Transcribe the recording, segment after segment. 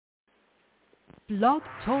Blog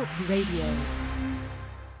Talk Radio.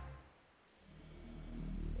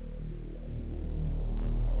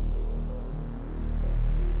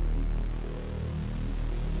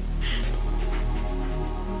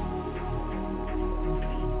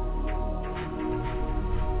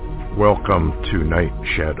 Welcome to Night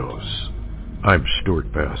Shadows. I'm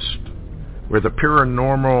Stuart Best, where the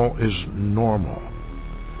paranormal is normal,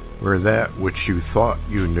 where that which you thought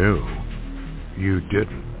you knew, you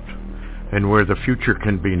didn't, and where the future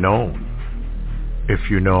can be known if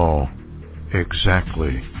you know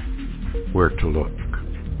exactly where to look.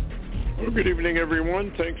 Well, good evening,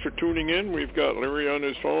 everyone. Thanks for tuning in. We've got Larry on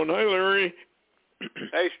his phone. Hi, Larry.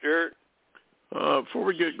 Hey, Stuart. Before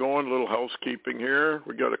we get going, a little housekeeping here.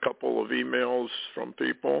 We got a couple of emails from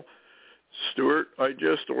people. Stuart, I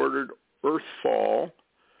just ordered Earthfall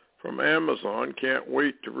from Amazon. Can't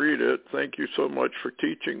wait to read it. Thank you so much for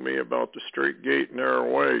teaching me about the straight gate, narrow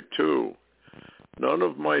way, too. None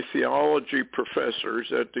of my theology professors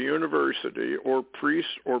at the university or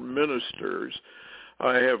priests or ministers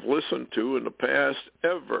I have listened to in the past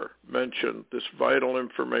ever mentioned this vital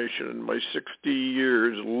information. In my 60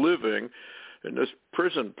 years living in this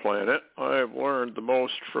prison planet, I have learned the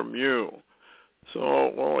most from you.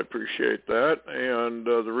 So, well, I appreciate that. And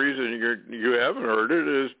the reason you haven't heard it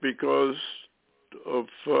is because of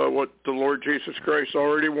what the Lord Jesus Christ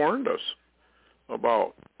already warned us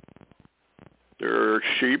about. They're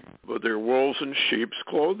sheep, but they're wolves in sheep's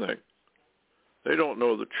clothing. They don't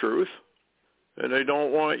know the truth, and they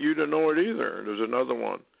don't want you to know it either. There's another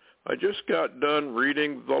one. I just got done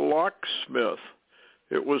reading The Locksmith.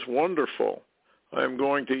 It was wonderful. I'm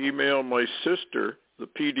going to email my sister the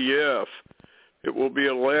PDF. It will be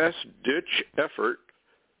a last-ditch effort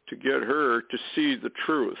to get her to see the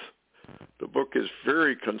truth. The book is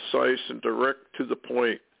very concise and direct to the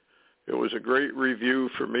point. It was a great review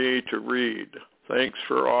for me to read. Thanks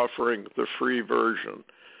for offering the free version.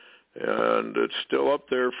 And it's still up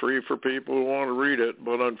there free for people who want to read it,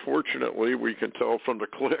 but unfortunately, we can tell from the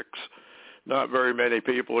clicks, not very many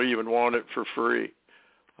people even want it for free.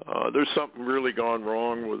 There's something really gone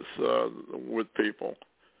wrong with people.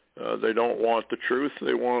 They don't want the truth.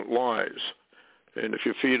 They want lies. And if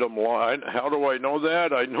you feed them lies, how do I know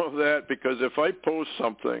that? I know that because if I post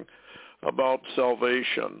something about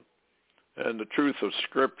salvation and the truth of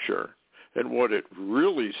Scripture and what it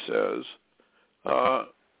really says,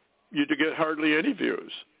 you get hardly any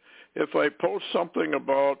views. If I post something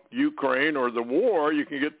about Ukraine or the war, you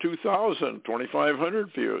can get 2,000,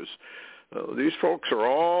 2,500 views. These folks are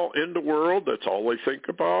all in the world. That's all they think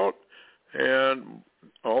about. And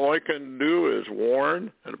all I can do is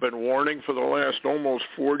warn, and I've been warning for the last almost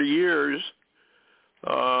 40 years,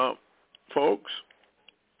 folks,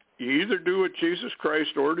 you either do what Jesus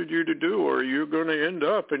Christ ordered you to do or you're going to end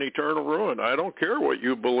up in eternal ruin. I don't care what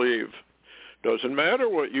you believe. Doesn't matter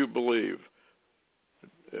what you believe.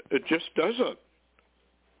 It just doesn't.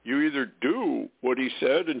 You either do what he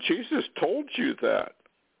said, and Jesus told you that.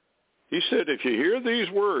 He said, if you hear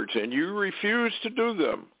these words and you refuse to do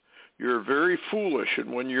them, you're very foolish,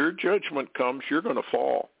 and when your judgment comes, you're going to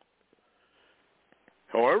fall.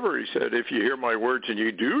 However, he said, if you hear my words and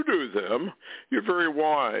you do them, you're very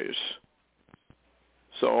wise.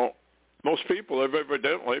 So most people have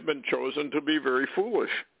evidently been chosen to be very foolish,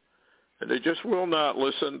 and they just will not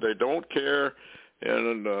listen. They don't care.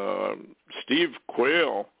 And Steve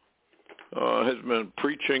Quayle has been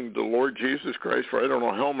preaching the Lord Jesus Christ for I don't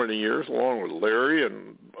know how many years, along with Larry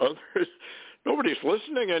and others. Nobody's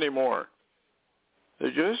listening anymore.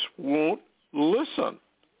 They just won't listen.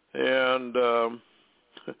 And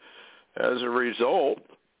as a result,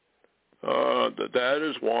 that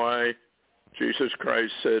is why Jesus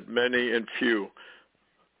Christ said many and few.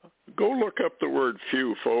 Go look up the word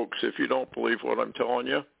few, folks, if you don't believe what I'm telling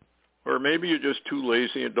you. Or maybe you're just too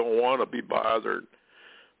lazy and don't want to be bothered.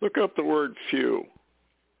 Look up the word few.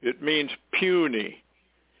 It means puny,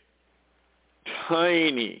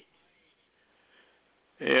 tiny,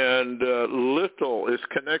 and little is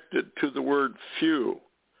connected to the word few.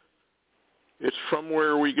 It's from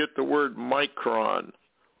where we get the word micron,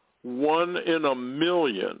 1 in a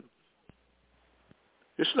million.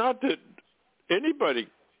 It's not that anybody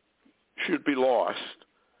should be lost,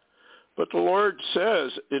 but the Lord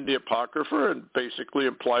says in the Apocrypha and basically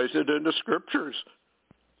implies it in the Scriptures,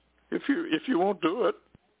 if you won't do it,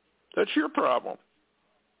 that's your problem.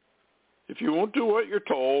 If you won't do what you're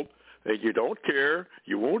told, and you don't care,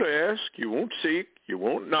 you won't ask, you won't seek, you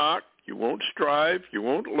won't knock, you won't strive, you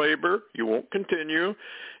won't labor, you won't continue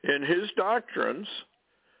in his doctrines,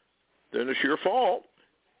 then it's your fault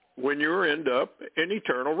when you end up in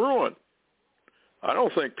eternal ruin. I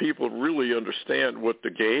don't think people really understand what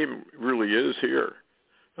the game really is here,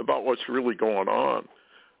 about what's really going on.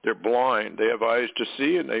 They're blind. They have eyes to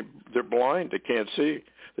see, and they're blind. They can't see.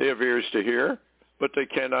 They have ears to hear, but they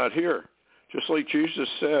cannot hear, just like Jesus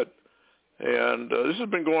said. And this has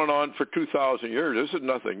been going on for 2,000 years. This is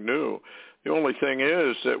nothing new. The only thing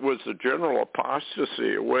is that with the general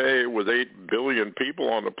apostasy away with 8 billion people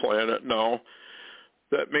on the planet now,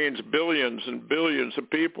 that means billions and billions of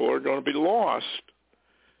people are going to be lost.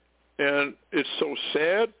 And it's so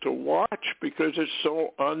sad to watch because it's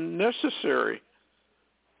so unnecessary.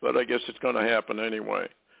 But I guess it's going to happen anyway.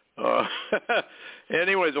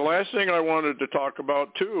 Anyway, the last thing I wanted to talk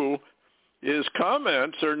about, too, is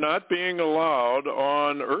comments are not being allowed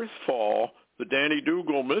on Earthfall, the Danny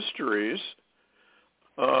Dougal Mysteries,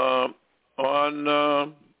 on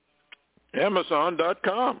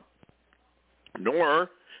Amazon.com, nor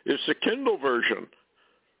is the Kindle version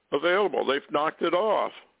available. They've knocked it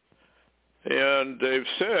off. And they've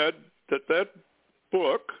said that that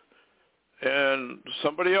book, and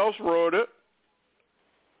somebody else wrote it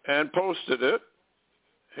and posted it,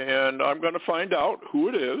 and I'm going to find out who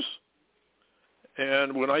it is.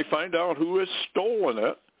 And when I find out who has stolen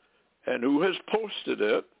it and who has posted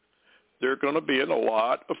it, they're going to be in a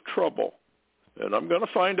lot of trouble. And I'm going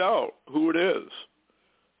to find out who it is.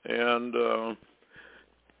 And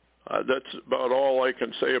that's about all I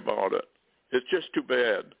can say about it. It's just too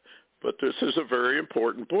bad. But this is a very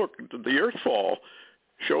important book. The Earthfall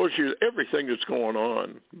shows you everything that's going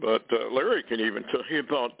on. But Larry can even tell you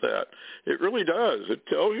about that. It really does. It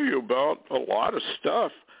tells you about a lot of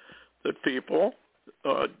stuff that people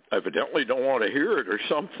evidently don't want to hear it or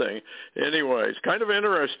something. Anyway, it's kind of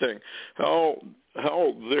interesting how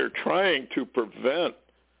they're trying to prevent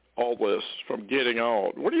all this from getting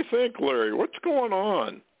out. What do you think, Larry? What's going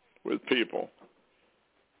on with people?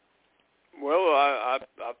 Well, I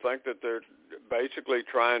think that they're basically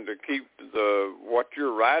trying to keep what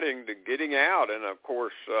you're writing to getting out, and of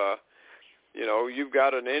course, you've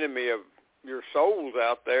got an enemy of your souls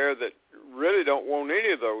out there that really don't want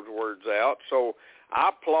any of those words out. So I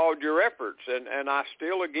applaud your efforts, and I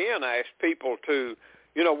still again ask people to,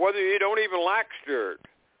 whether you don't even like Stuart,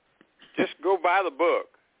 just go buy the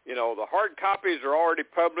book. The hard copies are already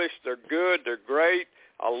published. They're good. They're great.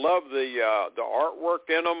 I love the artwork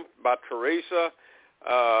in them by Teresa.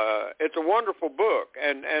 It's a wonderful book,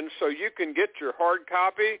 and so you can get your hard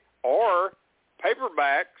copy or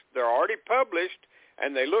paperbacks. They're already published,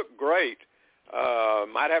 and they look great.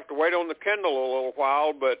 Might have to wait on the Kindle a little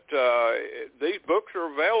while, but these books are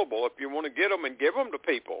available if you want to get them and give them to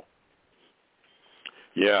people.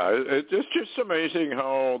 Yeah, it's just amazing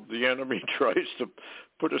how the enemy tries to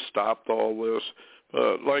put a stop to all this.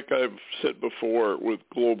 Like I've said before with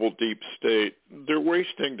Global Deep State, they're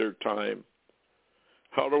wasting their time.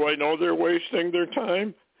 How do I know they're wasting their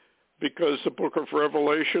time? Because the book of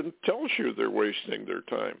Revelation tells you they're wasting their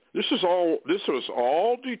time. This was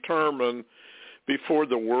all determined before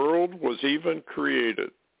the world was even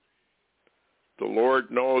created. The Lord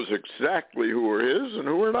knows exactly who are his and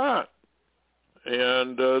who are not.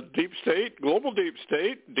 And Deep State, Global Deep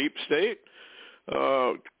State,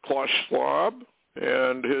 Klaus Schwab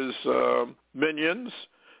and his minions,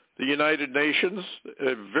 the United Nations,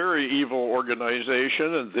 a very evil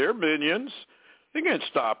organization, and their minions, they can't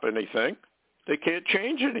stop anything. They can't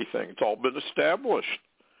change anything. It's all been established.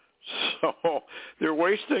 So they're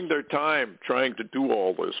wasting their time trying to do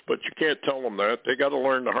all this, but you can't tell them that. They got to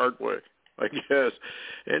learn the hard way, I guess.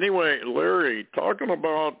 Anyway, Larry, talking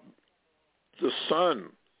about the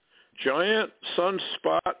sun, giant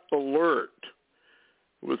sunspot alert.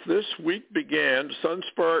 With this week began,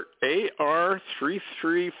 sunspot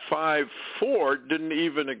AR3354 didn't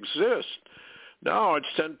even exist. Now it's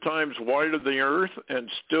 10 times wider than the Earth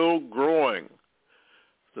and still growing.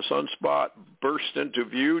 The sunspot burst into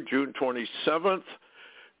view June 27th,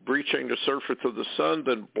 breaching the surface of the sun,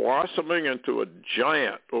 then blossoming into a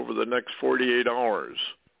giant over the next 48 hours.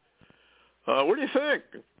 What do you think?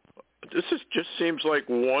 This just seems like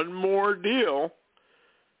one more deal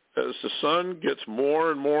as the sun gets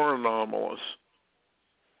more and more anomalous.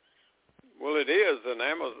 Well, it is an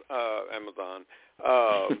Amazon.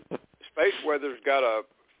 Space Weather's got a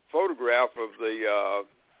photograph of the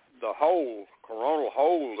hole, coronal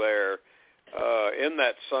hole there in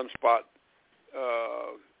that sunspot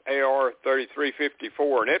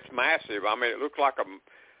AR3354, and it's massive. I mean, it looks like a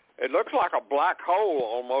black hole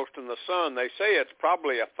almost in the sun. They say it's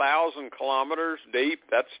probably 1,000 kilometers deep.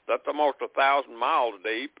 That's almost 1,000 miles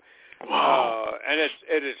deep. Wow. And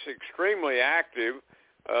it is extremely active.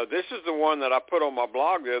 This is the one that I put on my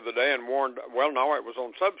blog the other day and warned, well, no, it was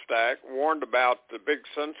on Substack, warned about the big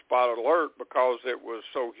sunspot alert because it was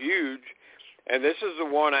so huge. And this is the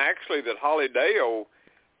one actually that Holly Dale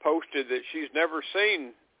posted that she's never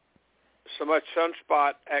seen so much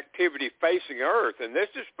sunspot activity facing Earth. And this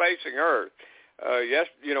is facing Earth. Yes,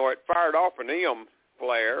 you know, it fired off an M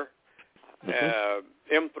flare,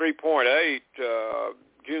 M3.8,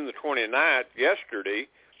 June the 29th, yesterday.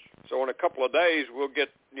 So in a couple of days, we'll get,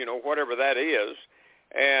 you know, whatever that is.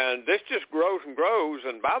 And this just grows and grows.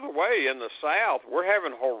 And by the way, in the South, we're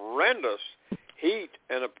having horrendous heat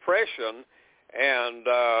and oppression. And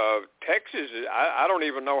Texas, I don't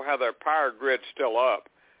even know how their power grid's still up.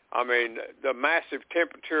 I mean, the massive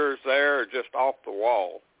temperatures there are just off the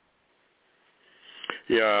wall.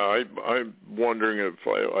 Yeah, I'm wondering if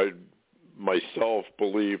I myself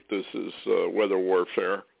believe this is weather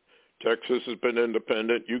warfare. Texas has been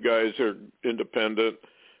independent. You guys are independent.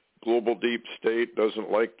 Global deep state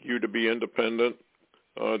doesn't like you to be independent.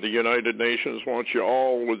 The United Nations wants you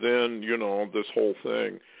all within, you know, this whole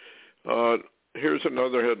thing. Here's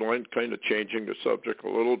another headline, kind of changing the subject a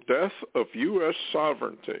little. Death of U.S.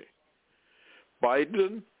 sovereignty.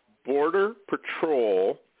 Biden Border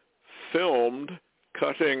Patrol filmed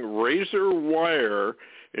cutting razor wire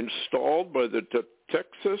installed by the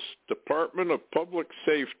Texas Department of Public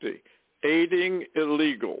Safety, aiding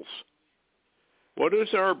illegals. What is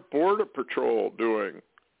our Border Patrol doing?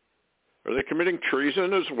 Are they committing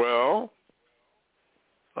treason as well?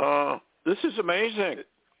 This is amazing,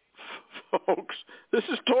 folks. This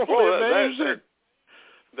is totally amazing.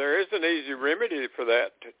 There is an easy remedy for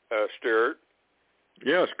that, Stuart.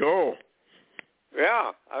 Yes, go.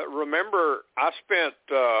 Yeah, I remember I spent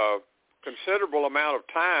considerable amount of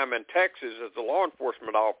time in Texas as a law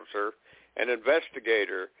enforcement officer and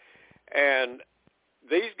investigator. And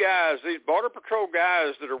these guys, these Border Patrol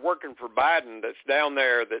guys that are working for Biden that's down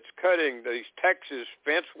there that's cutting these Texas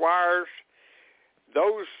fence wires,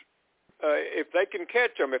 those, if they can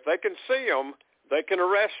catch them, if they can see them, they can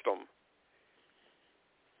arrest them.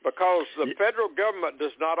 Because the federal government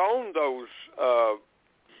does not own those,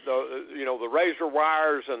 the razor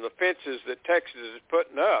wires and the fences that Texas is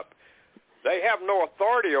putting up. They have no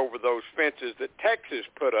authority over those fences that Texas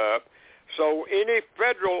put up. So any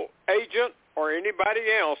federal agent or anybody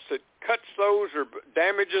else that cuts those or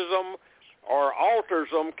damages them or alters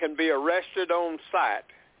them can be arrested on site.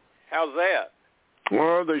 How's that?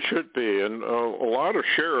 Well, they should be. And a lot of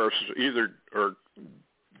sheriffs either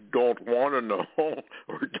don't want to know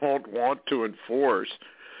or don't want to enforce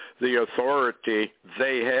the authority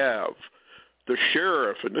they have. The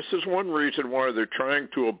sheriff, and this is one reason why they're trying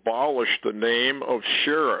to abolish the name of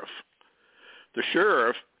sheriff. The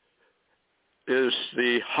sheriff is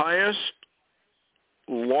the highest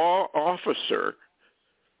law officer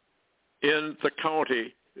in the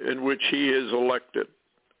county in which he is elected.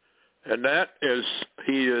 And that is,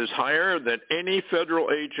 he is higher than any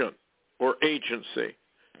federal agent or agency.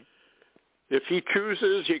 If he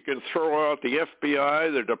chooses, he can throw out the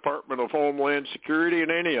FBI, the Department of Homeland Security,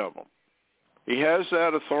 and any of them. He has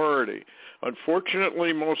that authority.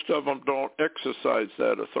 Unfortunately, most of them don't exercise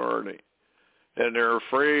that authority, and they're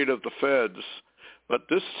afraid of the feds. But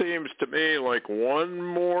this seems to me like one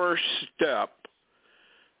more step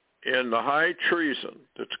in the high treason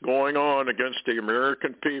that's going on against the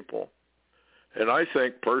American people. And I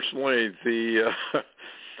think, personally, the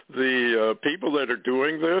people that are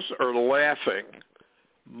doing this are laughing,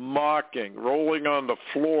 mocking, rolling on the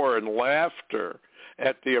floor in laughter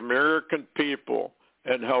at the American people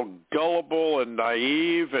and how gullible and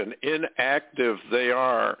naive and inactive they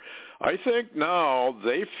are. I think now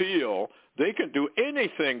they feel they can do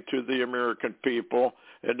anything to the American people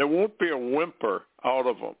and there won't be a whimper out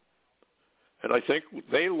of them. And I think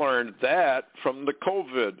they learned that from the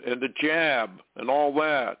COVID and the jab and all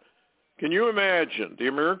that. Can you imagine the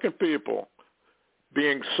American people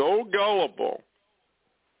being so gullible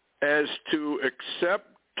as to accept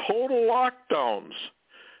total lockdowns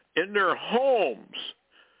in their homes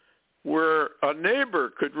where a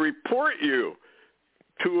neighbor could report you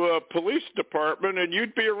to a police department and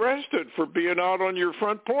you'd be arrested for being out on your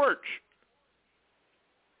front porch?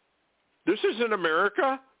 This is in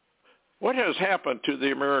America? What has happened to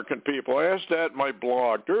the American people? I asked that in my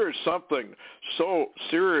blog. There is something so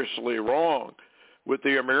seriously wrong with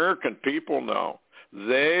the American people now.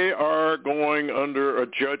 They are going under a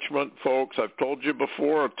judgment, folks. I've told you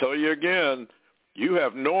before, I'll tell you again. You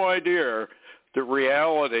have no idea the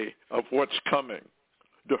reality of what's coming,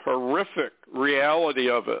 the horrific reality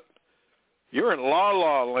of it. You're in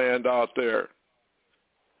la-la land out there,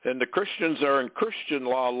 and the Christians are in Christian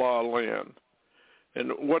la-la land.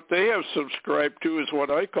 And what they have subscribed to is what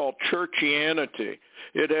I call churchianity.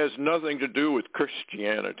 It has nothing to do with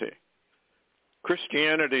Christianity.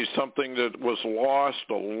 Christianity is something that was lost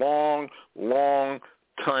a long, long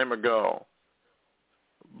time ago.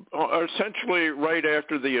 Essentially right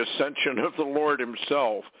after the ascension of the Lord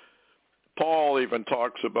himself. Paul even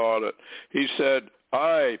talks about it. He said,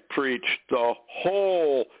 I preached the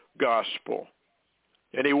whole gospel.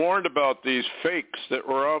 And he warned about these fakes that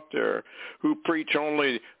were out there who preach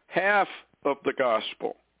only half of the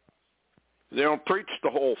gospel. They don't preach the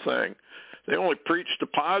whole thing. They only preach the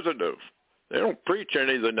positive. They don't preach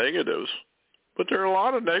any of the negatives. But there are a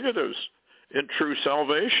lot of negatives in true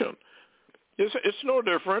salvation. It's no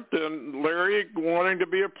different than Larry wanting to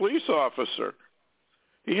be a police officer.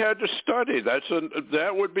 He had to study.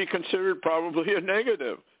 That would be considered probably a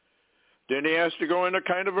negative. Then he has to go into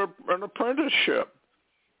kind of an apprenticeship.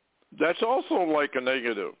 That's also like a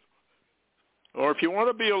negative. Or if you want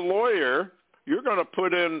to be a lawyer, you're going to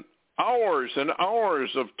put in hours and hours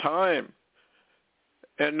of time.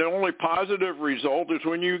 And the only positive result is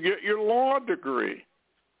when you get your law degree.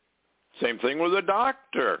 Same thing with a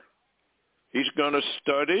doctor. He's going to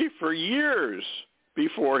study for years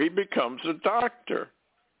before he becomes a doctor.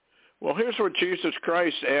 Well, here's what Jesus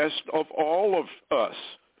Christ asked of all of us.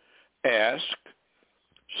 Ask,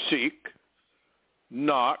 seek,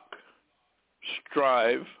 knock,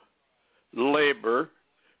 strive, labor,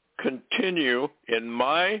 continue in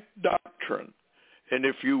my doctrine. And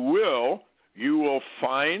if you will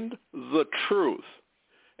find the truth.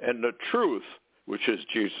 And the truth, which is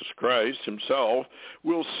Jesus Christ himself,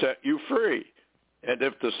 will set you free. And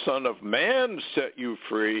if the Son of Man set you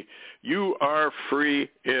free, you are free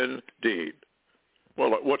indeed.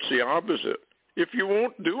 Well, what's the opposite? If you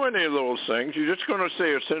won't do any of those things, you're just going to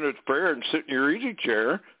say a sinner's prayer and sit in your easy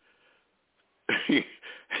chair.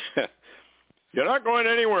 You're not going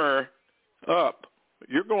anywhere up.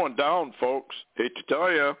 You're going down, folks. Hate to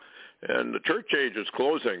tell you. And the church age is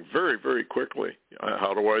closing very, very quickly.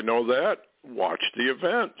 How do I know that? Watch the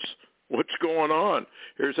events. What's going on?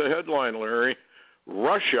 Here's a headline, Larry.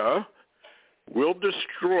 Russia will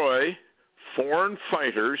destroy foreign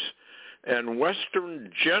fighters and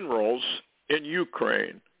Western generals in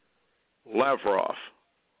Ukraine. Lavrov,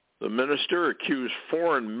 the minister, accused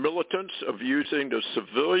foreign militants of using the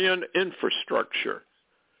civilian infrastructure.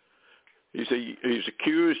 He's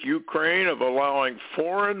accused Ukraine of allowing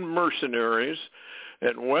foreign mercenaries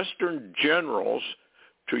and Western generals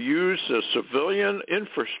to use the civilian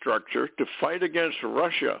infrastructure to fight against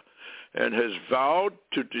Russia, and has vowed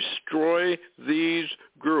to destroy these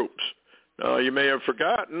groups. Now, you may have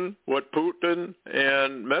forgotten what Putin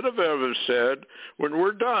and Medvedev have said. When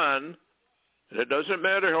we're done, and it doesn't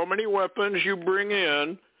matter how many weapons you bring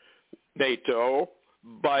in, NATO,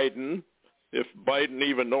 Biden, if Biden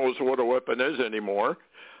even knows what a weapon is anymore,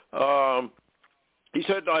 he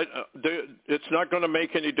said it's not going to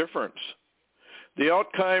make any difference. The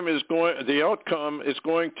outcome is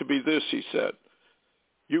going to be this, he said.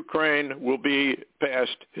 Ukraine will be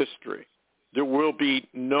past history. There will be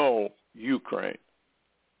no Ukraine.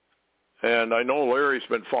 And I know Larry's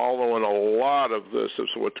been following a lot of this as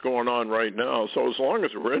what's going on right now. So as long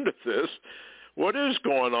as we're into this, what is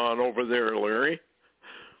going on over there, Larry?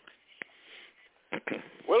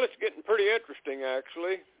 Well, it's getting pretty interesting,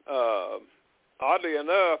 actually. Oddly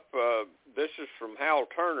enough, this is from Hal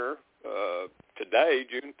Turner today,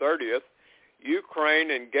 June 30th.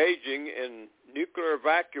 Ukraine engaging in nuclear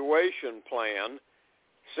evacuation plan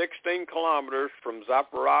 16 kilometers from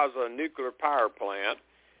Zaporizhzhia nuclear power plant.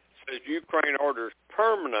 Says Ukraine orders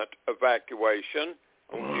permanent evacuation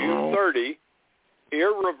on June 30,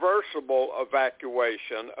 irreversible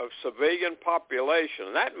evacuation of civilian population.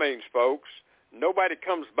 And that means, folks, nobody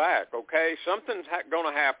comes back, okay? Something's going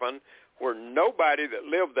to happen where nobody that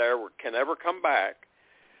lived there can ever come back.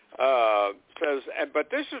 Says,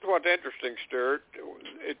 but this is what's interesting, Stuart.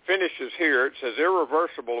 It finishes here. It says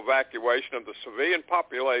irreversible evacuation of the civilian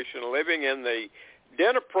population living in the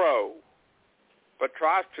Dnipro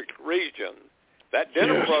Petrovysk region. That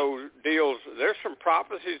Dnipro deals. There's some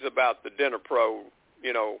prophecies about the Dnipro.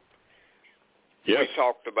 We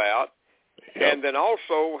talked about. Yep. And then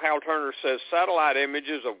also, Hal Turner says satellite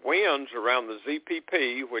images of winds around the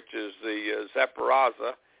ZPP, which is the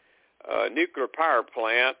Zaporizhzhia nuclear power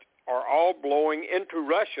plant, are all blowing into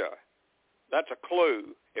Russia. That's a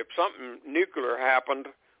clue. If something nuclear happened,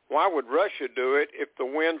 why would Russia do it if the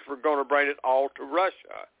winds were going to bring it all to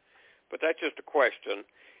Russia? But that's just a question.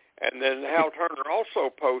 And then Hal Turner also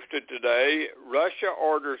posted today, Russia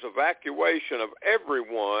orders evacuation of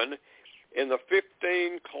everyone in the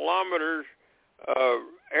 15 kilometers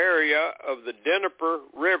area of the Dnieper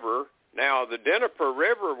River. Now, the Dnieper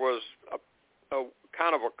River was a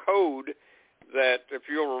kind of a code that, if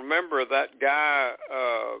you'll remember, that guy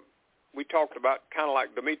we talked about, kind of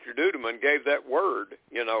like Dmitry Duduman, gave that word.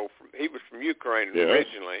 You know, he was from Ukraine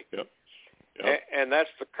originally. Yep. And that's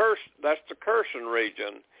the Kherson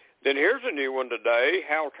region. Then here's a new one today.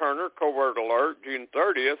 Hal Turner, covert alert, June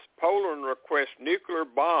 30th. Poland requests nuclear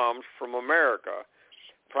bombs from America.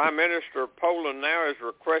 Prime Minister of Poland now has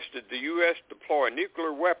requested the U.S. deploy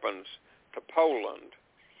nuclear weapons to Poland.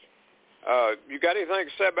 You got anything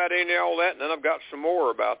to say about any of all that? And then I've got some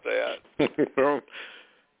more about that. Well,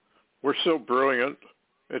 we're so brilliant.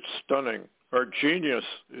 It's stunning. Our genius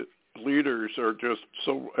leaders are just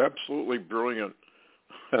so absolutely brilliant.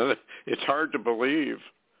 It's hard to believe.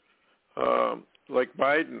 Like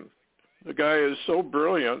Biden, the guy is so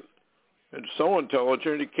brilliant and so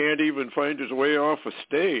intelligent he can't even find his way off a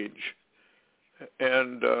stage.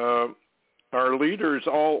 And our leaders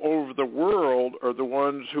all over the world are the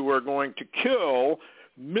ones who are going to kill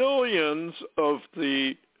millions of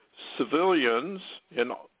the civilians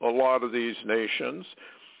in a lot of these nations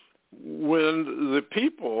when the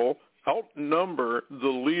people outnumber the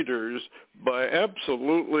leaders by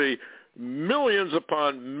absolutely millions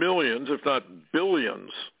upon millions, if not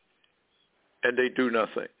billions, and they do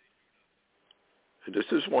nothing. And this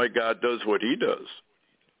is why God does what he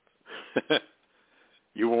does.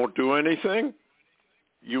 You won't do anything,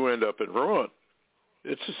 you end up in ruin.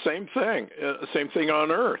 It's the same thing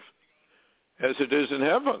on earth as it is in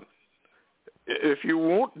heaven. If you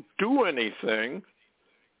won't do anything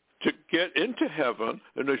to get into heaven,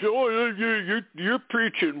 and they say, oh, you're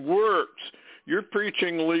preaching works, you're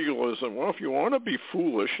preaching legalism. Well, if you want to be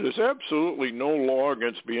foolish, there's absolutely no law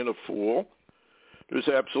against being a fool. There's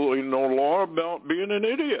absolutely no law about being an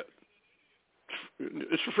idiot.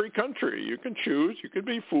 It's a free country. You can choose. You can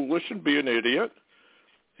be foolish and be an idiot.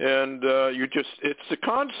 And it's the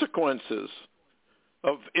consequences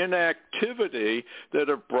of inactivity that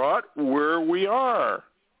have brought where we are.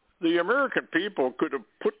 The American people could have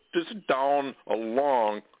put this down a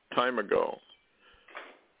long time ago.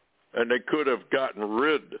 And they could have gotten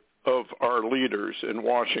rid of our leaders in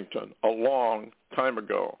Washington a long time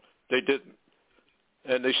ago. They didn't.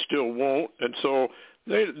 And they still won't. And so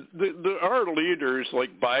our leaders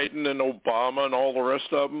like Biden and Obama and all the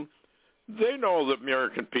rest of them, they know that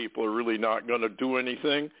American people are really not going to do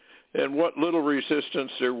anything. And what little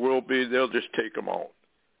resistance there will be, they'll just take them out.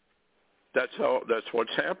 That's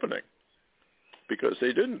what's happening, because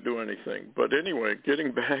they didn't do anything. But anyway,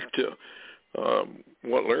 getting back to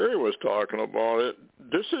what Larry was talking about,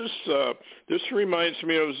 this reminds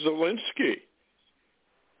me of Zelensky,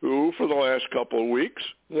 who for the last couple of weeks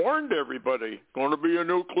warned everybody, going to be a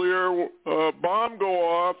nuclear bomb go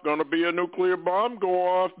off, going to be a nuclear bomb go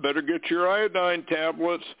off, better get your iodine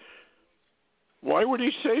tablets. Why would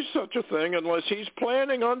he say such a thing unless he's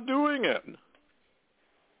planning on doing it?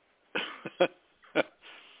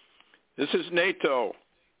 This is NATO.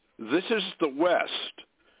 This is the West.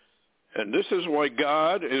 And this is why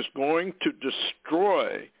God is going to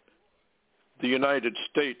destroy the United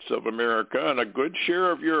States of America and a good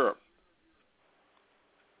share of Europe.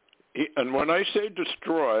 And when I say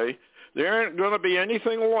destroy, there ain't going to be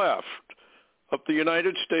anything left of the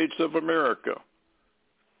United States of America.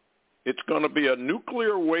 It's going to be a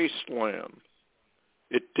nuclear wasteland.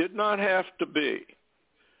 It did not have to be.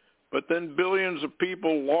 But then billions of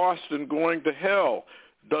people lost and going to hell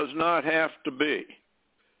does not have to be.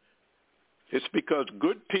 It's because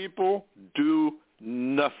good people do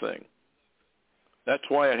nothing. That's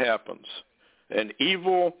why it happens. And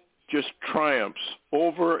evil just triumphs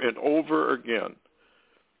over and over again.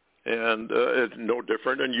 And it's no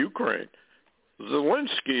different in Ukraine.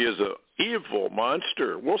 Zelensky is an evil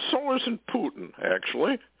monster. Well, so isn't Putin,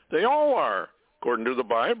 actually. They all are, according to the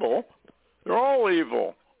Bible. They're all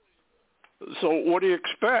evil. So what do you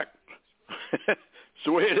expect? It's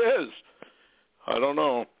the way it is. I don't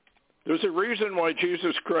know. There's a reason why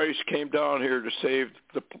Jesus Christ came down here to save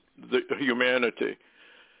the humanity.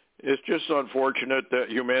 It's just unfortunate that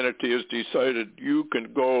humanity has decided, you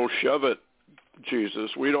can go shove it, Jesus.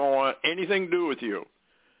 We don't want anything to do with you.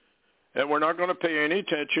 And we're not going to pay any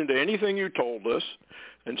attention to anything you told us.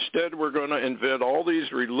 Instead, we're going to invent all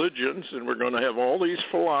these religions, and we're going to have all these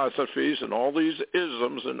philosophies and all these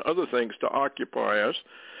isms and other things to occupy us.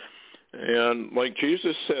 And like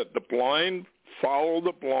Jesus said, the blind follow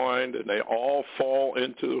the blind, and they all fall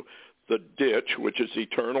into the ditch, which is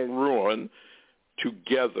eternal ruin,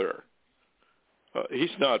 together. He's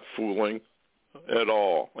not fooling at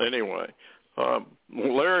all. Anyway,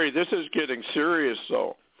 Larry, this is getting serious,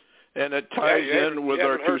 though. And it ties in with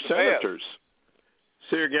our two senators.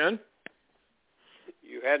 Say again?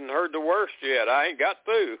 You hadn't heard the worst yet. I ain't got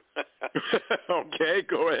through. Okay,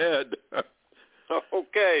 go ahead.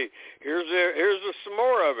 Okay, here's some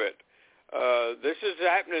more of it. This is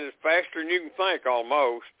happening faster than you can think,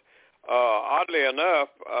 almost. Oddly enough,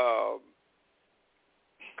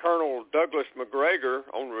 Colonel Douglas McGregor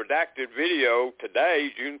on redacted video today,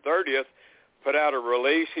 June 30th, put out a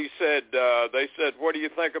release. He said, they said, what do you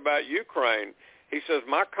think about Ukraine? He says,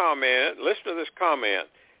 my comment, listen to this comment.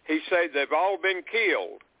 He said, they've all been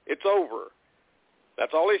killed. It's over.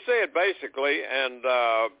 That's all he said, basically. And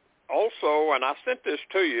also, and I sent this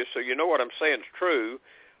to you so you know what I'm saying is true,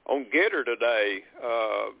 on Getter today,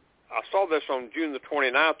 I saw this on June the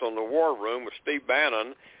 29th on the War Room with Steve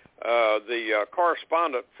Bannon, the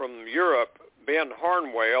correspondent from Europe, Ben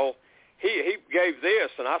Harnwell. He gave this,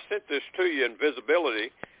 and I sent this to you in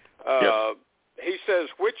Visibility. Yep. He says,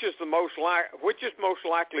 which is most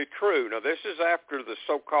likely true? Now, this is after the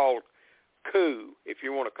so-called coup, if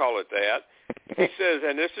you want to call it that. He says,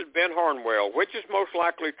 and this is Ben Harnwell, which is most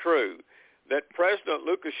likely true, that President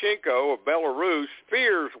Lukashenko of Belarus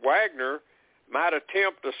fears Wagner might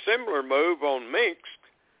attempt a similar move on Minsk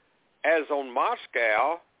as on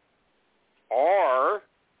Moscow, or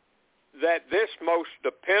that this most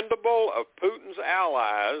dependable of Putin's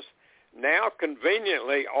allies, now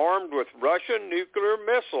conveniently armed with Russian nuclear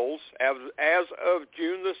missiles as of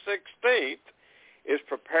June the 16th, is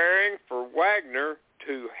preparing for Wagner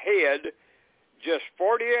to head just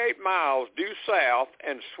 48 miles due south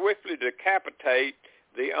and swiftly decapitate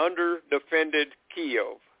the under-defended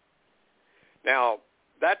Kyiv. Now,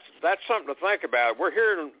 that's something to think about. We're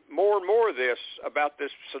hearing more and more of this about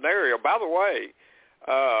this scenario. By the way,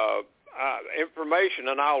 information,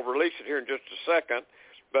 and I'll release it here in just a second,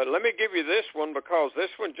 but let me give you this one because this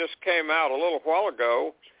one just came out a little while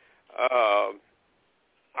ago.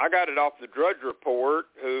 I got it off the Drudge Report,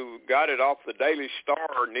 who got it off the Daily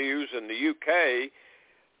Star News in the UK.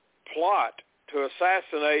 Plot to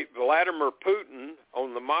assassinate Vladimir Putin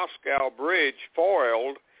on the Moscow bridge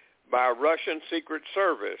foiled by Russian Secret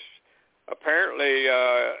Service. Apparently,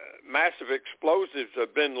 massive explosives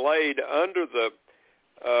have been laid under the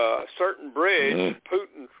certain bridge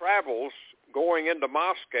Putin travels going into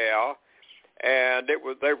Moscow, and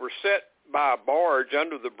they were set by a barge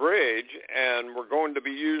under the bridge and were going to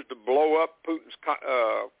be used to blow up Putin's,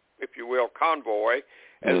 if you will, convoy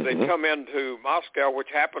as they come into Moscow, which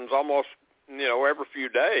happens almost, every few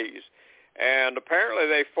days. And apparently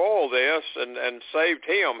they foiled this and saved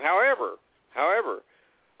him. However,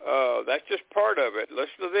 that's just part of it.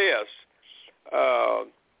 Listen to this.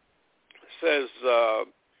 Says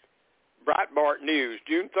Breitbart News,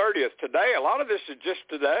 June 30th. Today, a lot of this is just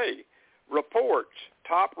today. Reports,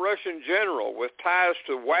 top Russian general with ties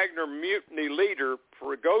to Wagner mutiny leader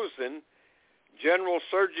Prigozhin, General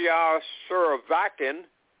Sergei Surovikin,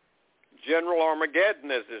 General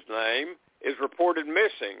Armageddon is his name, is reported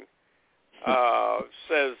missing.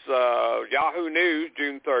 Says Yahoo News,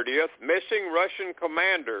 June 30th, missing Russian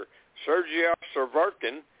commander Sergei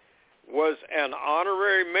Surovikin was an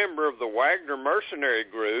honorary member of the Wagner mercenary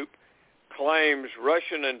group, claims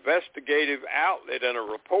Russian investigative outlet in a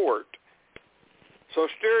report. So,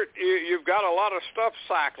 Stuart, you've got a lot of stuff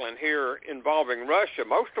cycling here involving Russia.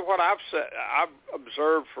 Most of what I've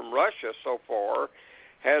observed from Russia so far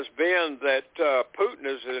has been that Putin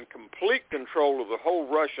is in complete control of the whole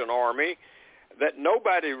Russian army, that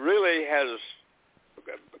nobody really has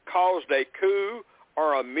caused a coup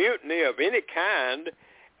or a mutiny of any kind,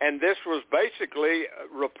 and this was basically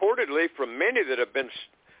reportedly from many that have been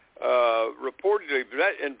reportedly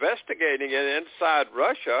investigating it inside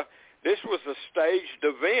Russia. This was a staged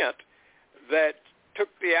event that took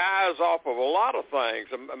the eyes off of a lot of things.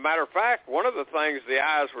 A matter of fact, one of the things the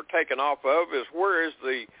eyes were taken off of is where is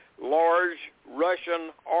the large Russian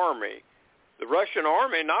army? The Russian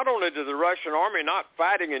army, not only did the Russian army not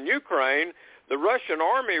fighting in Ukraine, the Russian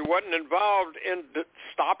army wasn't involved in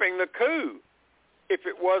stopping the coup, if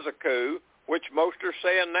it was a coup, which most are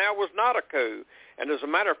saying now was not a coup. And as a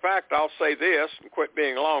matter of fact, I'll say this and quit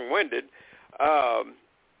being long-winded.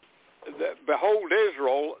 Behold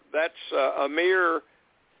Israel, that's Amir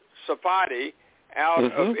Safadi out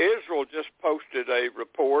of Israel just posted a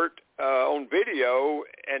report on video,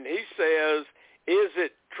 and he says, is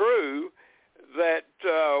it true that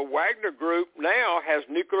Wagner Group now has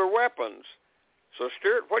nuclear weapons? So,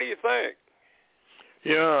 Stuart, what do you think?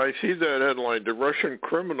 Yeah, I see that headline. The Russian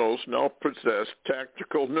criminals now possess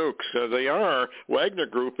tactical nukes. They are. Wagner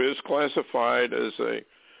Group is classified as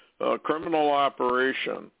a criminal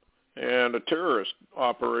operation. and a terrorist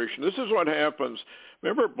operation. This is what happens.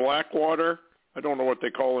 Remember Blackwater? I don't know what they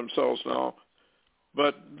call themselves now,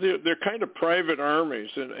 but they're kind of private armies.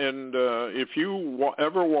 And if you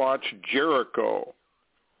ever watch Jericho,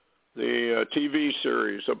 the TV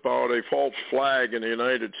series about a false flag in the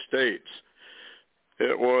United States,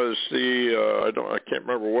 it was I can't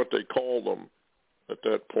remember what they called them at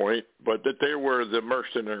that point, but that they were the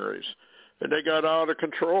mercenaries, and they got out of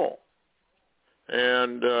control.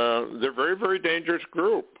 And they're a very, very dangerous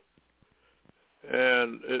group.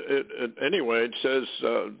 And anyway, it says,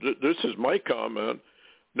 this is my comment,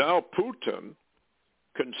 now Putin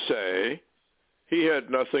can say he had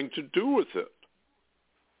nothing to do with it.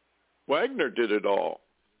 Wagner did it all.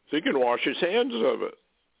 So he can wash his hands of it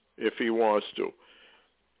if he wants to.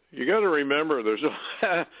 You got to remember,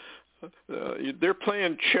 they're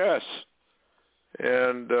playing chess,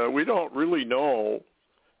 and we don't really know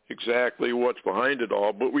exactly what's behind it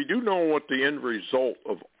all, but we do know what the end result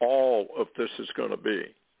of all of this is going to be,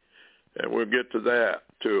 and we'll get to that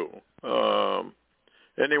too.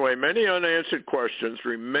 Anyway, many unanswered questions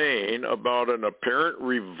remain about an apparent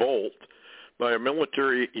revolt by a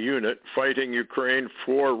military unit fighting Ukraine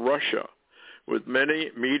for Russia, with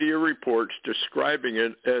many media reports describing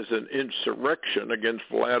it as an insurrection against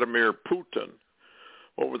Vladimir Putin.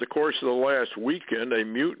 Over the course of the last weekend, a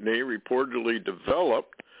mutiny reportedly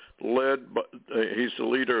developed, led by, he's the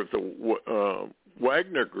leader of the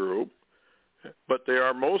Wagner Group, but they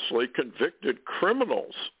are mostly convicted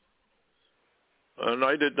criminals. And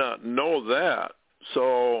I did not know that.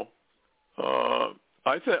 So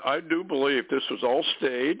I do believe this was all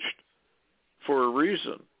staged for a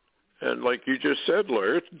reason. And like you just said,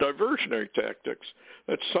 Larry, it's diversionary tactics.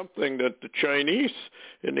 That's something that the Chinese,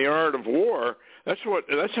 in the art of war,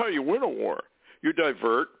 that's how you win a war. You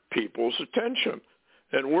divert people's attention.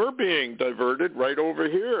 And we're being diverted right over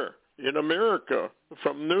here in America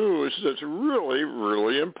from news that's really,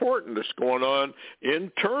 really important that's going on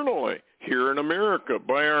internally here in America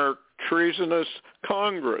by our treasonous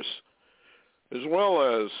Congress, as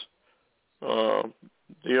well as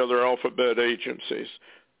the other alphabet agencies.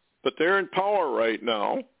 But they're in power right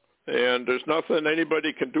now, and there's nothing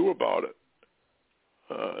anybody can do about it.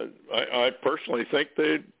 I personally think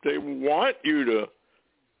they want you to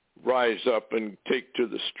rise up and take to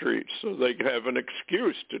the streets so they have an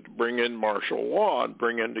excuse to bring in martial law and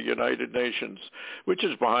bring in the United Nations, which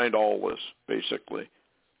is behind all this, basically.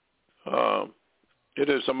 It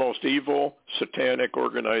is the most evil, satanic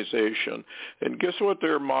organization. And guess what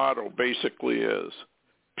their motto basically is?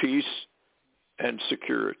 Peace and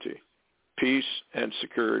security. Peace and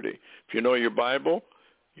security. If you know your Bible,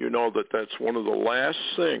 you know that that's one of the last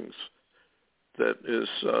things that is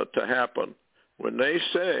to happen. When they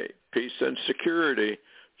say peace and security,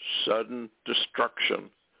 sudden destruction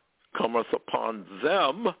cometh upon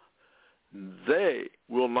them, they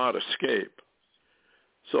will not escape.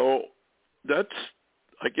 So that's,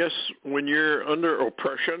 I guess, when you're under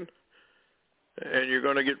oppression and you're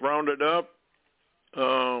going to get rounded up,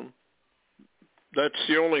 that's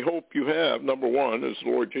the only hope you have. Number one is the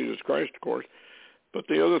Lord Jesus Christ, of course. But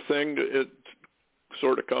the other thing that's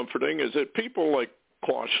sort of comforting is that people like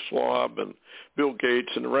Klaus Schwab and Bill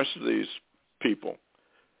Gates and the rest of these people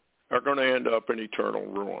are going to end up in eternal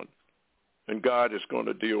ruin. And God is going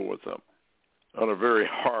to deal with them on a very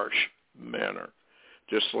harsh manner,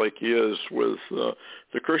 just like he is with the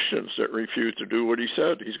Christians that refuse to do what he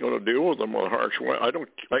said. He's going to deal with them in a harsh way.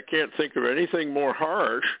 I can't think of anything more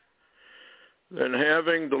harsh than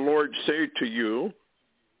having the Lord say to you,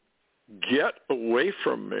 get away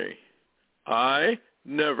from me. I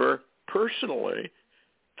never personally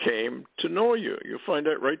came to know you. You'll find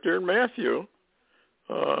that right there in Matthew.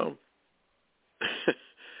 Can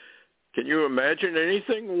you imagine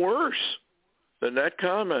anything worse than that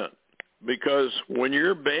comment? Because when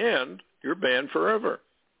you're banned forever.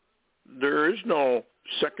 There is no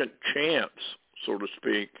second chance, so to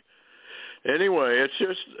speak. Anyway,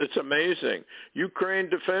 it's amazing. Ukraine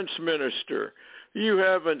defense minister, you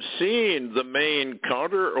haven't seen the main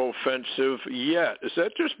counteroffensive yet. Is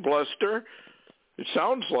that just bluster? It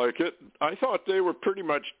sounds like it. I thought they were pretty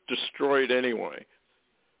much destroyed anyway.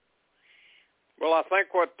 Well, I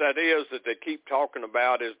think what that is that they keep talking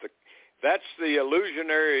about is that's the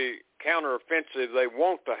illusionary counteroffensive they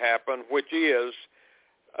want to happen, which is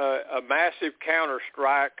a massive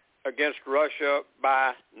counterstrike against Russia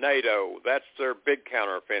by NATO. That's their big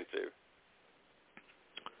counteroffensive.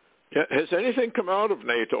 Yeah, has anything come out of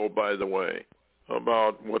NATO, by the way,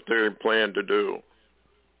 about what they plan to do?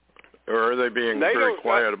 Or are they being very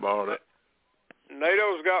quiet about it?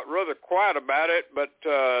 NATO's got rather quiet about it, but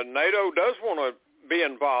NATO does want to be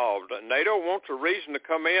involved. NATO wants a reason to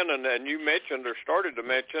come in, and you mentioned or started to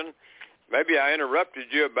mention, maybe I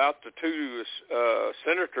interrupted you about the two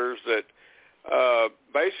senators that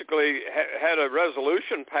basically had a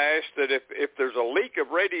resolution passed that if there's a leak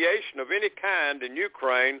of radiation of any kind in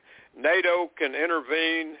Ukraine, NATO can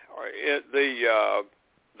intervene in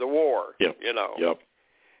the war. Yep. Yep.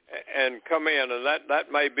 And come in, and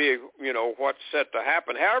that may be, what's set to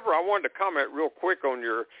happen. However, I wanted to comment real quick on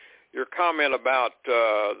your comment about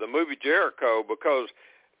the movie Jericho, because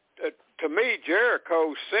to me,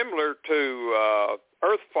 Jericho's similar to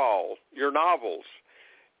Earthfall, your novels.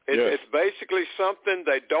 It's basically something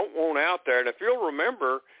they don't want out there. And if you'll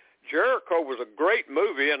remember, Jericho was a great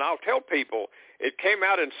movie, and I'll tell people, it came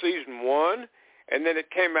out in season 1, and then it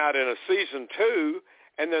came out in a season 2,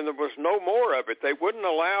 and then there was no more of it. They wouldn't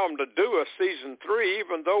allow them to do a season 3,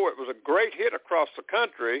 even though it was a great hit across the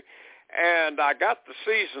country. And I got the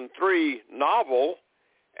season 3 novel,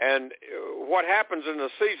 and what happens in the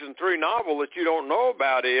season 3 novel that you don't know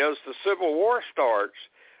about is the Civil War starts.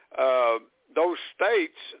 Those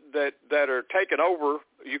states that are taken over,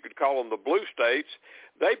 you could call them the blue states,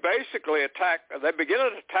 they basically begin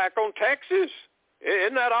an attack on Texas.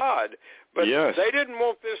 Isn't that odd? But yes. They didn't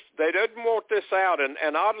want this out,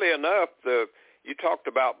 and oddly enough, you talked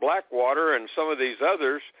about Blackwater and some of these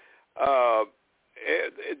others.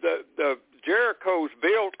 The Jericho's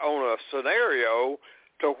built on a scenario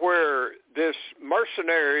to where this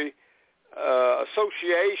mercenary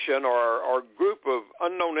association or group of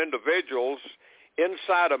unknown individuals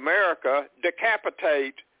inside America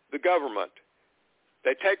decapitate the government.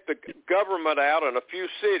 They take the government out in a few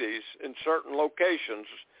cities in certain locations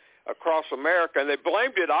across America, and they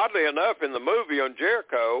blamed it, oddly enough, in the movie on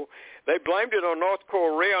Jericho, they blamed it on North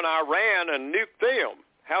Korea and Iran and nuked them.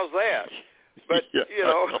 How's that? But,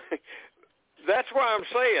 that's why I'm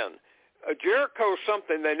saying Jericho's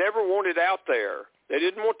something they never wanted out there. They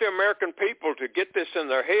didn't want the American people to get this in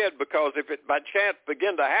their head, because if it by chance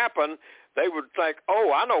began to happen, they would think,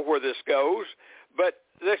 oh, I know where this goes. But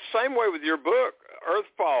the same way with your book,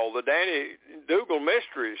 Earthfall, the Danny Dougal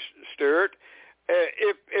mysteries, Stuart,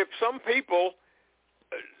 if some people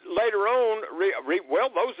later on,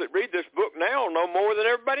 those that read this book now know more than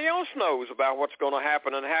everybody else knows about what's going to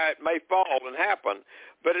happen and how it may fall and happen.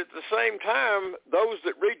 But at the same time, those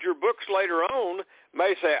that read your books later on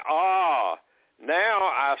may say, now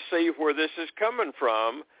I see where this is coming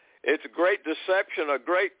from. It's a great deception, a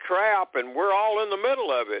great trap, and we're all in the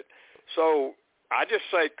middle of it. So I just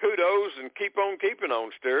say kudos and keep on keeping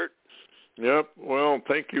on, Stuart. Yep. Well,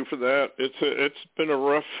 thank you for that. It's been a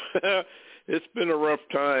rough it's been a rough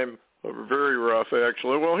time, very rough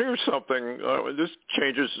actually. Well, here's something. This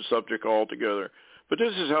changes the subject altogether, but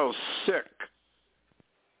this is how sick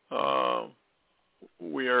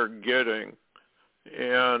we are getting.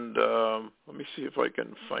 And let me see if I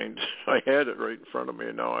can find. I had it right in front of me,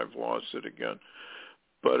 and now I've lost it again.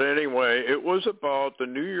 But anyway, it was about the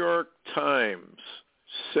New York Times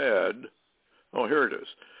said. Oh, here it is.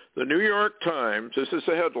 The New York Times, this is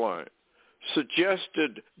the headline,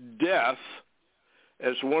 suggested death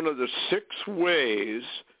as one of the 6 ways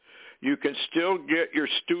you can still get your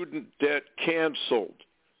student debt canceled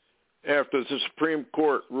after the Supreme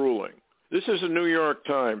Court ruling. This is the New York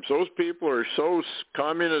Times. Those people are so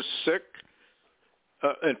communist sick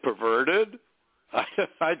and perverted.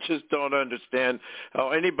 I just don't understand how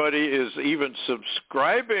anybody is even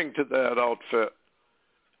subscribing to that outfit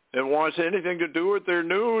and wants anything to do with their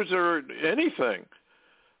news or anything.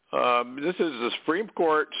 This is the Supreme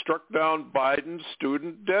Court struck down Biden's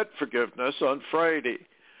student debt forgiveness on Friday.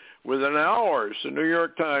 Within hours, the New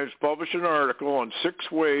York Times published an article on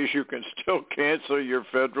 6 ways you can still cancel your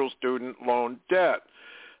federal student loan debt.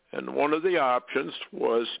 And one of the options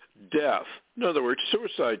was death. In other words,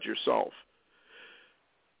 suicide yourself.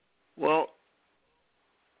 Well,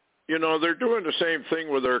 they're doing the same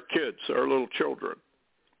thing with our kids, our little children,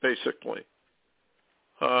 basically.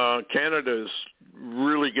 Canada is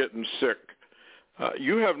really getting sick.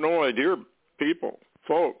 You have no idea, people,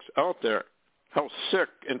 folks out there, how sick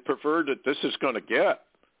and perverted this is going to get.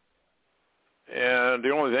 And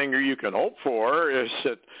the only thing you can hope for is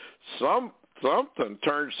that something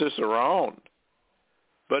turns this around.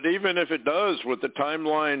 But even if it does, with the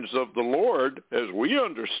timelines of the Lord, as we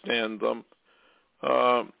understand them,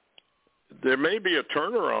 there may be a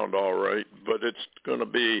turnaround, all right, but it's going to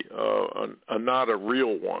be not a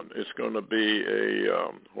real one. It's going to be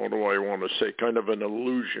what do I want to say, kind of an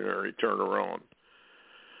illusionary turnaround.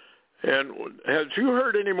 And have you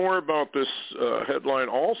heard any more about this headline?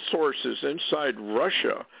 All sources inside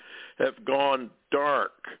Russia have gone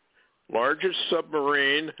dark. Largest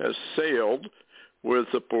submarine has sailed with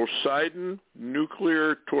the Poseidon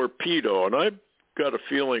nuclear torpedo, and I've got a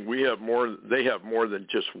feeling they have more than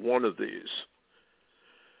just one of these.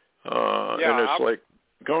 And it's like,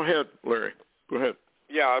 go ahead, Larry. Go ahead.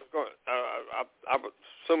 Yeah, I'm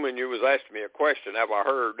assuming you was asking me a question. Have I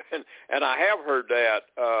heard? And I have heard that.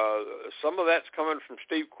 Some of that's coming from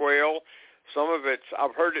Steve Quayle. Some of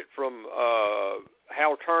I've heard it from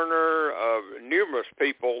Hal Turner, numerous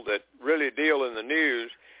people that really deal in the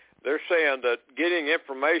news. They're saying that getting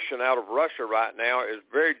information out of Russia right now is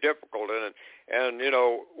very difficult. And you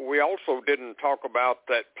know, we also didn't talk about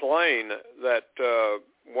that plane that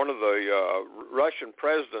one of the Russian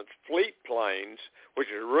president's fleet planes, which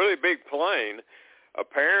is a really big plane,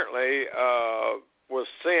 apparently was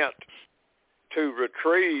sent to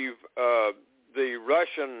retrieve the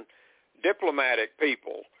Russian diplomatic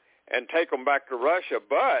people and take them back to Russia.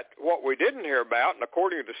 But what we didn't hear about, and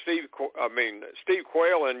according to Steve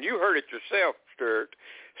Quayle, and you heard it yourself, Stuart,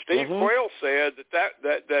 Steve Quayle said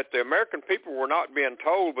that the American people were not being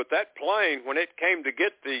told, but that plane, when it came to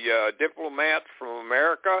get the diplomats from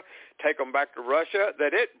America, take them back to Russia,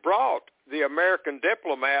 that it brought the American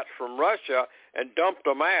diplomats from Russia and dumped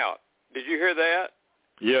them out. Did you hear that?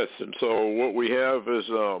 Yes, and so what we have is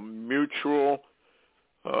a mutual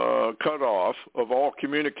cutoff of all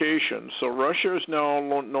communication. So Russia is now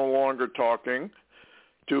no longer talking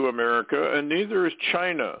to America, and neither is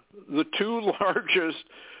China. The two largest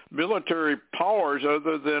military powers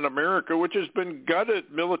other than America, which has been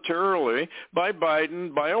gutted militarily by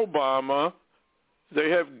Biden, by Obama,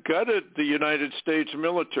 they have gutted the United States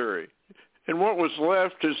military. And what was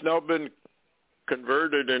left has now been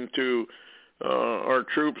converted into our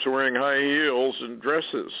troops wearing high heels and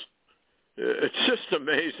dresses. It's just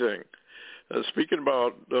amazing. Speaking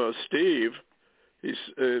about Steve,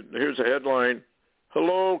 here's a headline.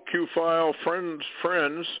 Hello, Q-File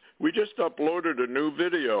friends. We just uploaded a new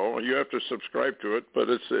video. You have to subscribe to it, but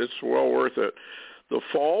it's well worth it. The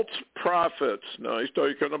false prophets. Now, he's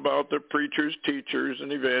talking about the preachers, teachers,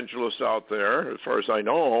 and evangelists out there, as far as I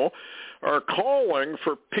know, are calling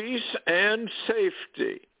for peace and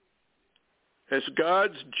safety as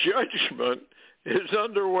God's judgment is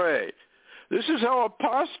underway. This is how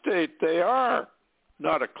apostate they are.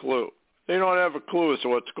 Not a clue. They don't have a clue as to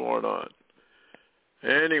what's going on.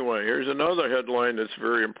 Anyway, here's another headline that's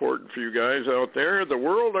very important for you guys out there. The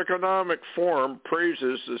World Economic Forum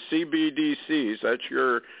praises the CBDCs, that's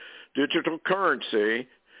your digital currency,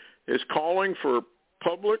 is calling for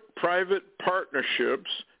public-private partnerships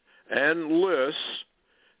and lists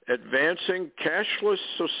advancing cashless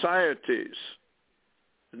societies.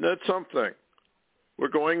 Isn't that something? We're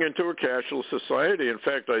going into a cashless society. In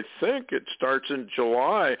fact, I think it starts in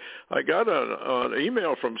July. I got an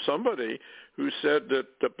email from somebody who said that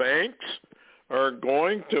the banks are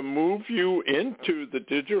going to move you into the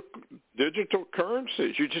digital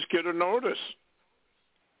currencies. You just get a notice,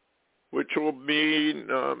 which will mean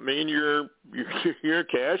your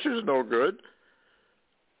cash is no good.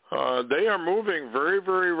 They are moving very,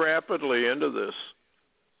 very rapidly into this.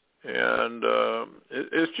 And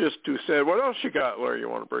it's just too sad. What else you got, Larry, you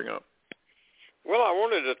want to bring up? Well, I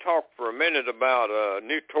wanted to talk for a minute about a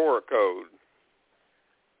new Torah code.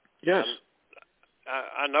 Yes.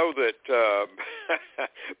 I know that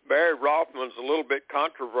Barry Rothman's a little bit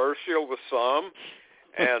controversial with some,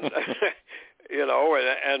 and you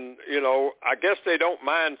know, I guess they don't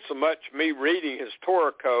mind so much me reading his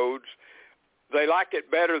Torah codes. They like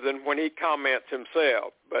it better than when he comments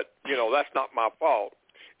himself, but you know, that's not my fault.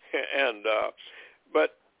 And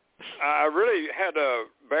but I really had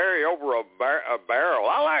Barry over a barrel.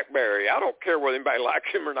 I like Barry. I don't care whether anybody likes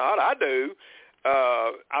him or not. I do.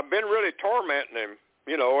 I've been really tormenting him,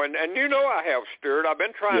 you know, and you know I have, Stuart. I've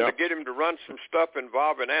been trying to get him to run some stuff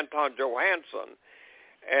involving Anton Johansson.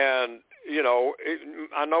 And, you know,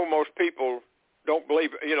 I know most people don't believe,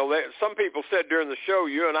 you know, some people said during the show,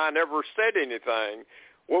 you and I never said anything.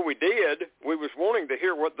 Well, we did. We was wanting to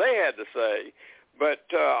hear what they had to say. But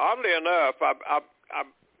oddly enough,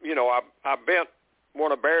 I bent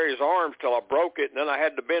one of Barry's arms till I broke it, and then I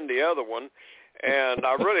had to bend the other one. And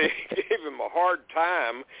I really gave him a hard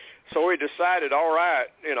time, so he decided, all right,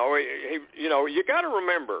 you know, you got to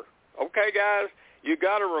remember, okay, guys, you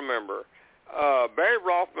got to remember, Barry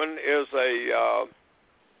Rothman is a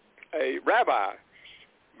rabbi.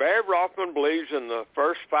 Barry Rothman believes in the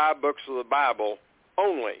first 5 books of the Bible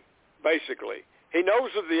only, basically. He knows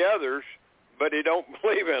of the others, but he don't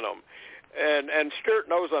believe in them. And Stuart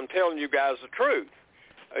knows I'm telling you guys the truth.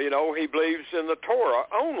 You know, he believes in the Torah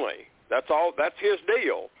only. That's all. That's his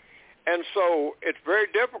deal. And so it's very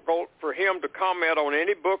difficult for him to comment on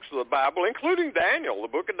any books of the Bible, including Daniel, the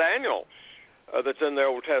book of Daniel. that's in the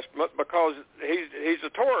Old Testament, because he's a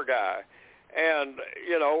Torah guy. And,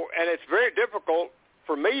 and it's very difficult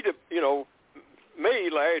for me to,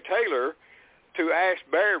 Larry Taylor, to ask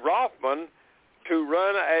Barry Rothman to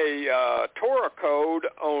run a Torah code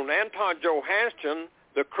on Anton Johansson,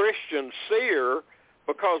 the Christian seer,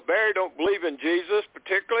 because Barry don't believe in Jesus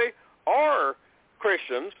particularly, or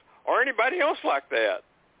Christians, or anybody else like that.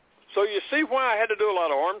 So you see why I had to do a lot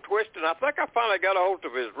of arm twisting. I think I finally got a hold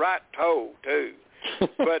of his right toe, too.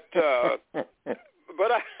 But I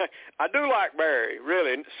do like Barry,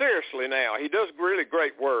 really, seriously now. He does really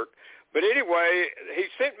great work. But anyway, he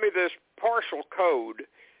sent me this partial code.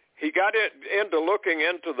 He got it into looking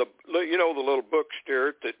into the little book,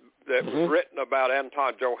 Stuart, that was written about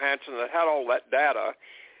Anton Johansson that had all that data.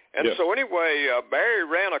 And so anyway, Barry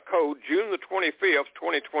ran a code June the 25th,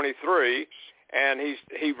 2023, and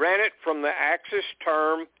he ran it from the Axis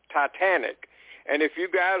term Titanic. And if you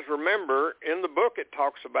guys remember, in the book it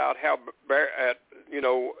talks about how,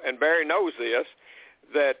 and Barry knows this,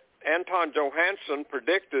 that Anton Johansson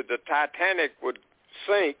predicted the Titanic would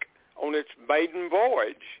sink on its maiden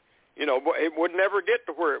voyage. But it would never get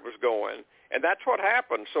to where it was going. And that's what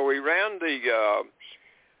happened. So he ran the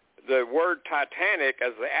word Titanic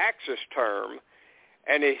as the Axis term,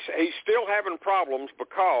 and he's still having problems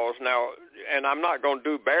because now, and I'm not going to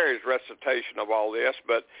do Barry's recitation of all this,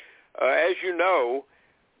 but as you know,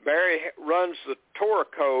 Barry runs the Torah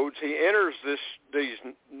codes. He enters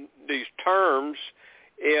these terms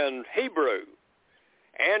in Hebrew.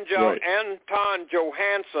 Anton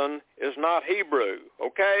Johansson is not Hebrew,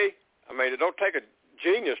 okay? I mean, it don't take a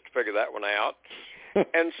genius to figure that one out.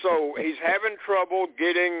 And so he's having trouble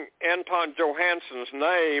getting Anton Johansson's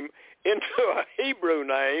name into a Hebrew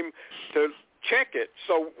name to check it.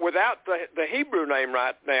 So without the Hebrew name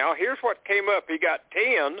right now, here's what came up. He got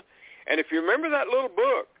 10, and if you remember that little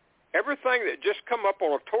book, everything that just come up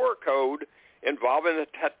on a Torah code involving the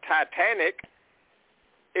Titanic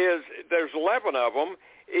there's 11 of them,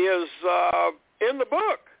 is in the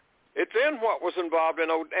book. It's in what was involved in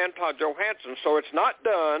Anton Johansson, so it's not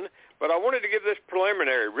done, but I wanted to give this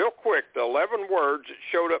preliminary real quick, the 11 words that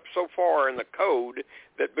showed up so far in the code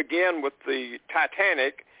that begin with the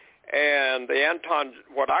Titanic and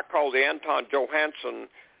what I call the Anton Johansson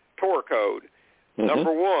Torah code.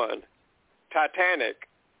 Number 1, Titanic.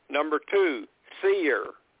 Number 2,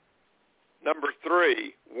 seer. Number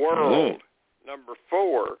 3, world. Number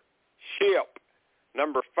 4, ship.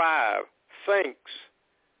 Number 5, sinks.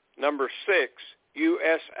 Number 6,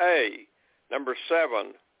 USA. Number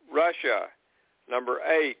 7, Russia. Number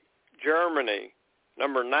 8, Germany.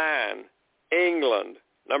 Number 9, England.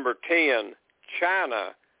 Number 10, China.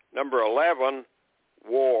 Number 11,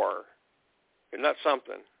 war. Isn't that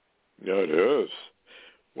something? Yeah, it is.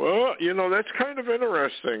 Well, that's kind of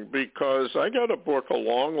interesting because I got a book a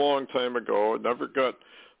long, long time ago. It never got,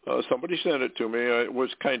 somebody sent it to me. It was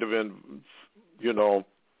kind of in,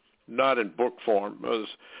 not in book form,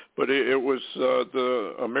 but it was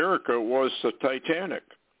America was the Titanic.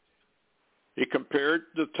 He compared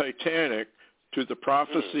the Titanic to the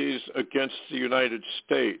prophecies against the United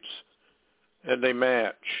States, and they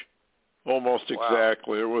match almost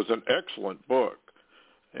exactly. It was an excellent book,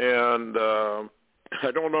 and I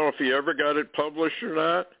don't know if he ever got it published or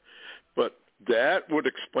not, but that would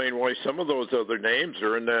explain why some of those other names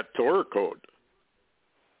are in that Torah code.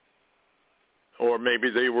 Or maybe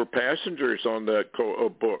they were passengers on that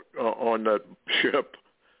book, on that ship.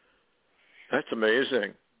 That's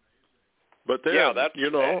amazing. But then,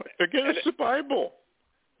 again, it's the Bible.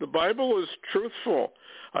 The Bible is truthful.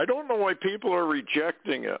 I don't know why people are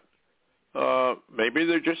rejecting it. Maybe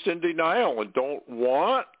they're just in denial and don't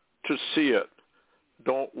want to see it,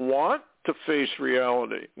 don't want to face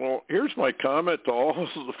reality. Well, here's my comment to all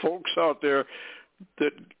the folks out there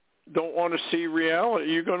that don't want to see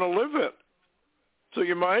reality. You're going to live it. So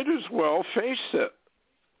you might as well face it.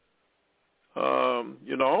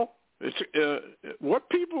 It's what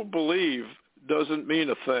people believe doesn't mean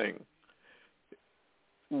a thing.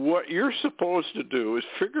 What you're supposed to do is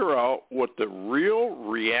figure out what the real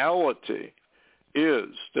reality is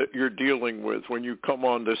that you're dealing with when you come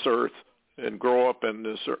on this earth and grow up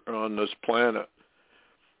on this planet.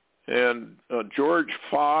 And George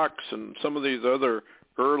Fox and some of these other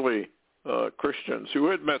early Christians who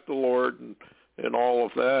had met the Lord and all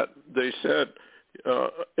of that, they said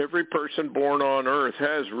every person born on earth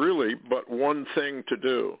has really but one thing to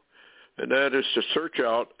do, and that is to search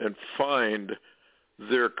out and find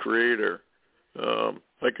their creator.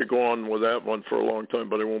 I could go on with that one for a long time,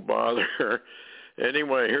 but I won't bother.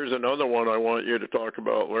 Anyway, here's another one I want you to talk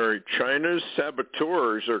about, Larry. China's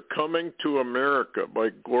Saboteurs Are Coming to America by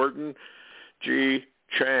Gordon G.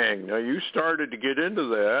 Chang. Now, you started to get into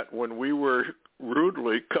that when we were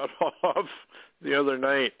rudely cut off the other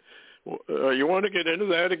night. You want to get into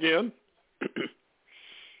that again?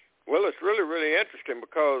 Well, it's really, really interesting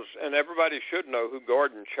because, and everybody should know who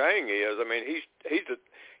Gordon Chang is. I mean,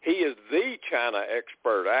 he is the China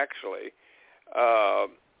expert, actually.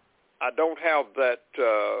 I don't have that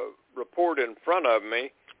report in front of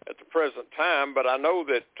me at the present time, but I know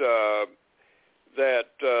that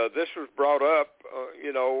this was brought up,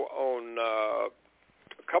 on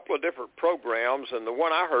a couple of different programs, and the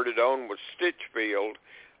one I heard it on was Stitchfield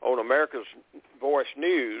on America's Voice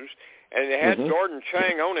News, and it had Gordon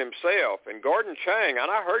Chang on himself. And Gordon Chang,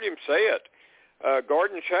 and I heard him say it,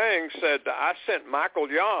 Gordon Chang said, I sent Michael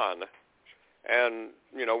Yan, and,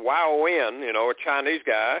 Y-O-N, a Chinese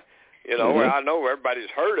guy, I know everybody's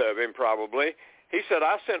heard of him probably. He said,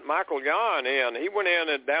 I sent Michael Yan in. He went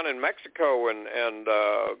in down in Mexico and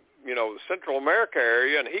the Central America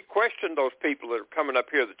area, and he questioned those people that are coming up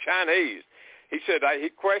here, the Chinese. He said he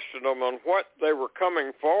questioned them on what they were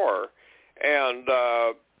coming for, and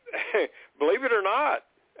believe it or not,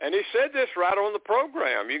 and he said this right on the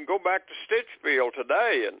program. You can go back to Stitchfield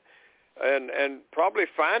today and probably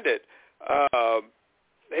find it.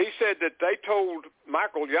 He said that they told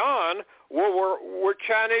Michael Yan, well, we're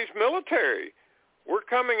Chinese military. We're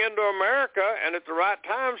coming into America, and at the right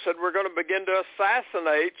time said we're going to begin to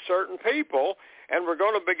assassinate certain people, and we're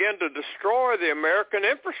going to begin to destroy the American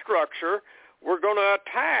infrastructure. We're going to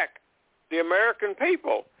attack the American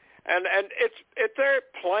people. And it's their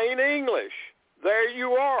plain English. There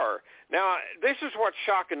you are. Now, this is what's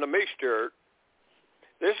shocking to me, Stuart.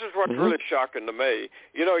 This is what's really shocking to me.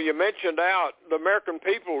 You mentioned out the American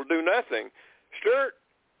people will do nothing. Stuart,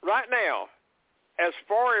 right now, as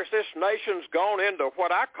far as this nation's gone into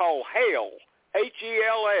what I call hell,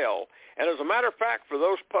 H-E-L-L, and as a matter of fact, for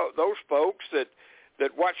those folks that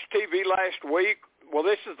watched TV last week, well,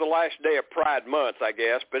 this is the last day of Pride Month, I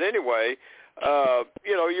guess, but anyway,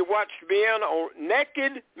 you watched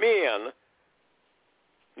naked men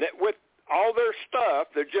with all their stuff,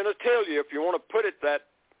 their genitalia, if you want to put it that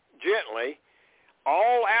gently,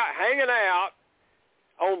 all out, hanging out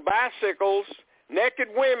on bicycles, naked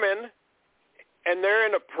women, and they're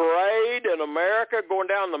in a parade in America going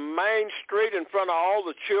down the main street in front of all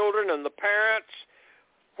the children and the parents.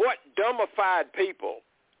 What dumbified people,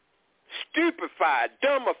 stupefied,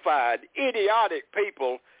 dumbified, idiotic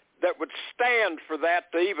people that would stand for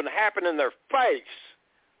that to even happen in their face.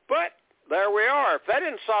 But there we are. If that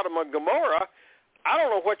isn't Sodom and Gomorrah, I don't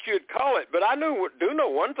know what you'd call it. But I do know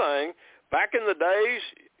one thing. Back in the days,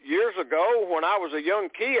 years ago, when I was a young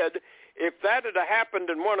kid, if that had happened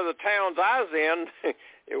in one of the towns I was in,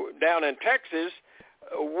 down in Texas,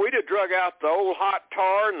 we'd have drug out the old hot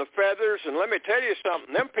tar and the feathers. And let me tell you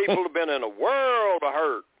something, them people have been in a world of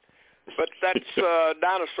hurt. But that's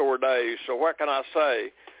dinosaur days, so what can I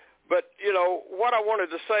say? But, what I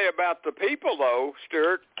wanted to say about the people, though,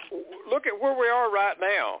 Stuart, look at where we are right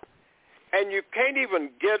now. And you can't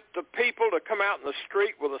even get the people to come out in the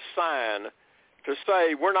street with a sign to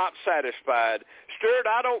say we're not satisfied. Stuart,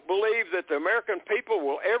 I don't believe that the American people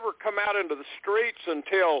will ever come out into the streets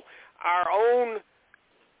until our own,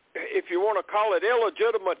 if you want to call it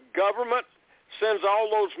illegitimate government, sends all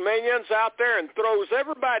those minions out there and throws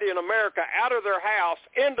everybody in America out of their house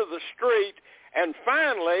into the street, and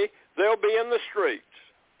finally they'll be in the streets.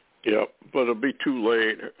 Yep, but it'll be too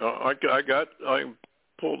late. I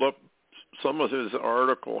pulled up some of his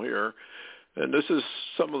article here, and this is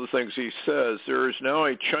some of the things he says. There is now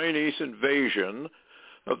a Chinese invasion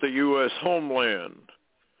of the U.S. homeland.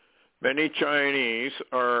 Many Chinese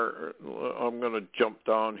are, I'm going to jump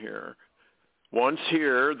down here. Once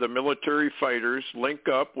here, the military fighters link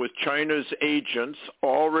up with China's agents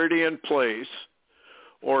already in place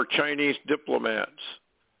or Chinese diplomats.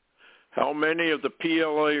 How many of the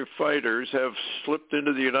PLA fighters have slipped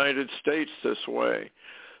into the United States this way?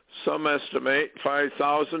 Some estimate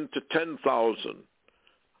 5,000 to 10,000.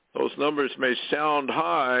 Those numbers may sound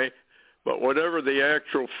high, but whatever the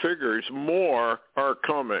actual figures, more are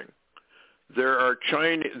coming.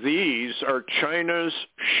 These are China's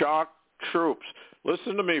shock troops.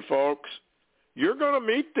 Listen to me, folks. You're going to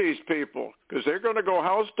meet these people because they're going to go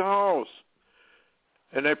house to house,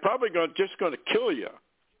 and they're probably just going to kill you.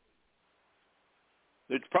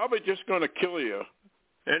 It's probably just going to kill you.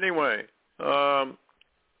 Anyway,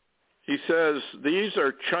 he says these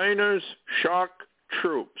are China's shock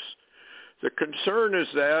troops. The concern is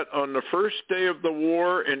that on the first day of the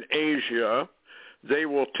war in Asia, they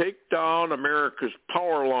will take down America's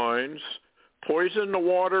power lines, poison the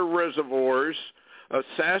water reservoirs,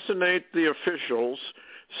 assassinate the officials,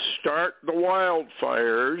 start the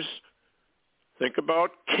wildfires. Think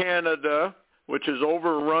about Canada, which is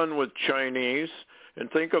overrun with Chinese, and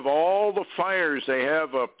think of all the fires they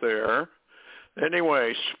have up there.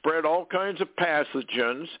 Anyway, spread all kinds of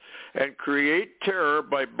pathogens and create terror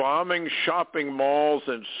by bombing shopping malls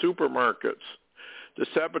and supermarkets. The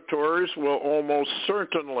saboteurs will almost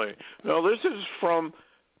certainly. Now, this is from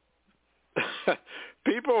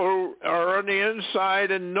people who are on the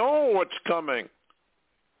inside and know what's coming.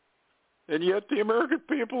 And yet the American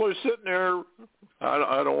people are sitting there,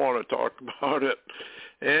 I don't want to talk about it.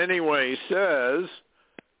 Anyway, he says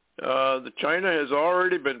that China has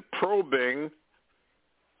already been probing.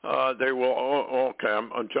 They will,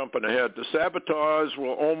 I'm jumping ahead. The saboteurs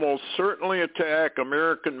will almost certainly attack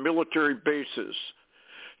American military bases.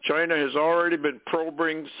 China has already been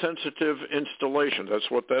probing sensitive installations. That's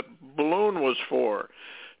what that balloon was for.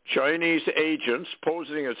 Chinese agents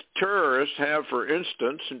posing as terrorists have, for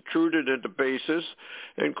instance, intruded into bases,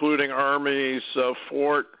 including Army's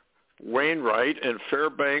Fort Wainwright in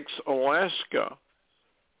Fairbanks, Alaska.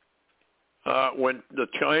 When the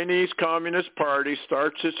Chinese Communist Party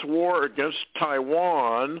starts its war against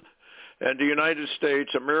Taiwan and the United States,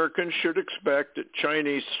 Americans should expect that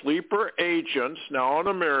Chinese sleeper agents now in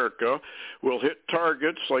America will hit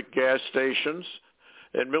targets like gas stations,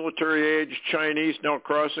 and military-age Chinese now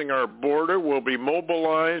crossing our border will be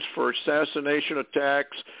mobilized for assassination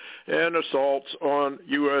attacks and assaults on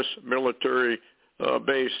U.S. military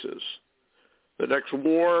bases. The next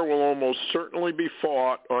war will almost certainly be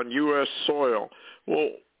fought on U.S. soil. Well,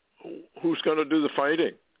 who's going to do the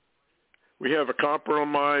fighting? We have a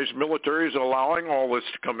compromised military is allowing all this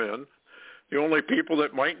to come in. The only people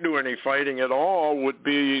that might do any fighting at all would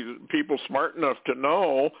be people smart enough to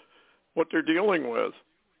know what they're dealing with.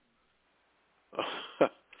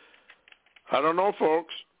 I don't know,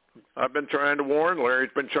 folks. I've been trying to warn. Larry's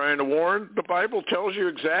been trying to warn. The Bible tells you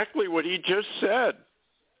exactly what he just said.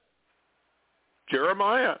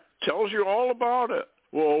 Jeremiah tells you all about it.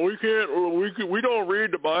 Well, we don't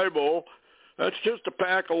read the Bible. That's just a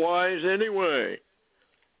pack of lies anyway.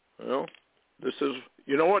 Well, this is,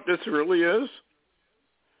 you know what this really is?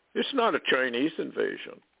 It's not a Chinese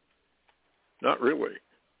invasion. Not really.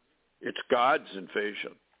 It's God's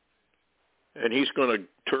invasion. And he's going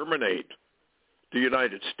to terminate the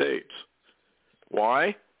United States.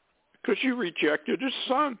 Why? Because you rejected his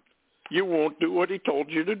son. You won't do what he told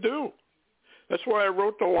you to do. That's why I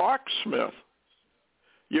wrote The Locksmith.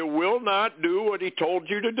 You will not do what he told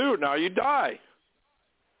you to do. Now you die.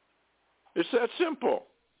 It's that simple.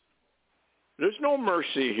 There's no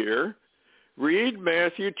mercy here. Read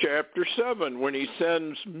Matthew chapter 7 when he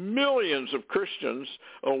sends millions of Christians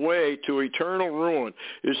away to eternal ruin.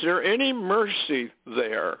 Is there any mercy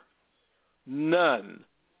there? None.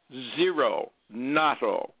 Zero.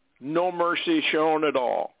 Natto. No mercy shown at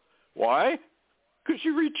all. Why? Because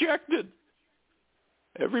you rejected.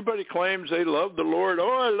 Everybody claims they love the Lord.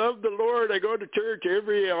 Oh, I love the Lord. I go to church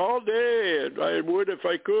all day, and I would if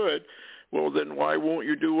I could. Well, then why won't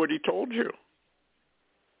you do what he told you?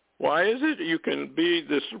 Why is it you can be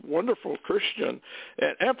this wonderful Christian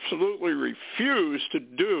and absolutely refuse to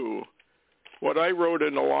do what I wrote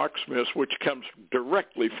in The Locksmith, which comes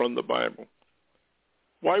directly from the Bible?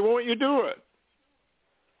 Why won't you do it?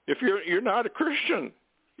 If you're not a Christian,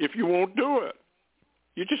 if you won't do it,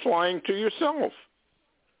 you're just lying to yourself.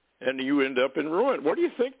 And you end up in ruin. What do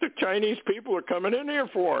you think the Chinese people are coming in here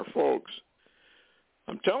for, folks?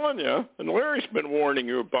 I'm telling you, and Larry's been warning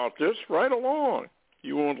you about this right along.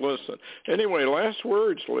 You won't listen. Anyway, last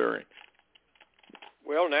words, Larry.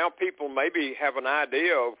 Well, now people maybe have an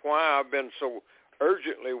idea of why I've been so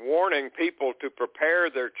urgently warning people to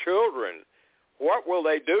prepare their children. What will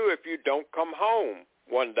they do if you don't come home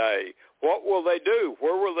one day? What will they do?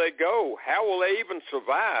 Where will they go? How will they even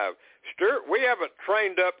survive? Stuart, we haven't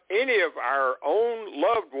trained up any of our own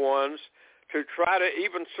loved ones to try to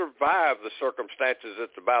even survive the circumstances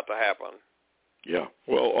that's about to happen. Yeah,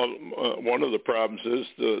 well, one of the problems is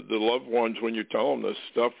the loved ones, when you tell them this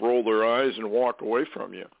stuff, roll their eyes and walk away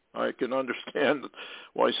from you. I can understand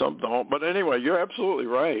why some don't. But anyway, you're absolutely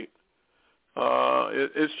right.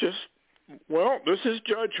 It's just, well, this is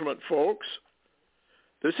judgment, folks.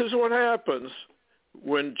 This is what happens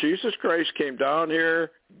when Jesus Christ came down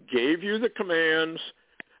here, gave you the commands,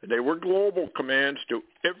 and they were global commands to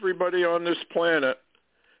everybody on this planet.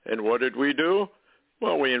 And what did we do?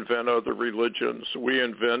 Well, we invent other religions. We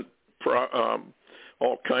invent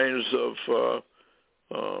all kinds of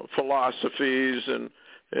philosophies and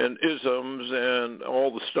isms and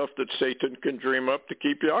all the stuff that Satan can dream up to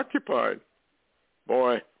keep you occupied.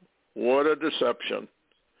 Boy, what a deception.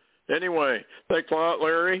 Anyway, thanks a lot,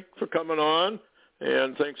 Larry, for coming on,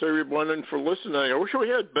 and thanks everyone for listening. I wish we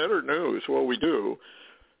had better news. Well, we do.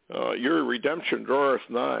 Your redemption draweth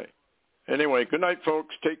nigh. Anyway, good night,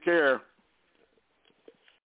 folks. Take care.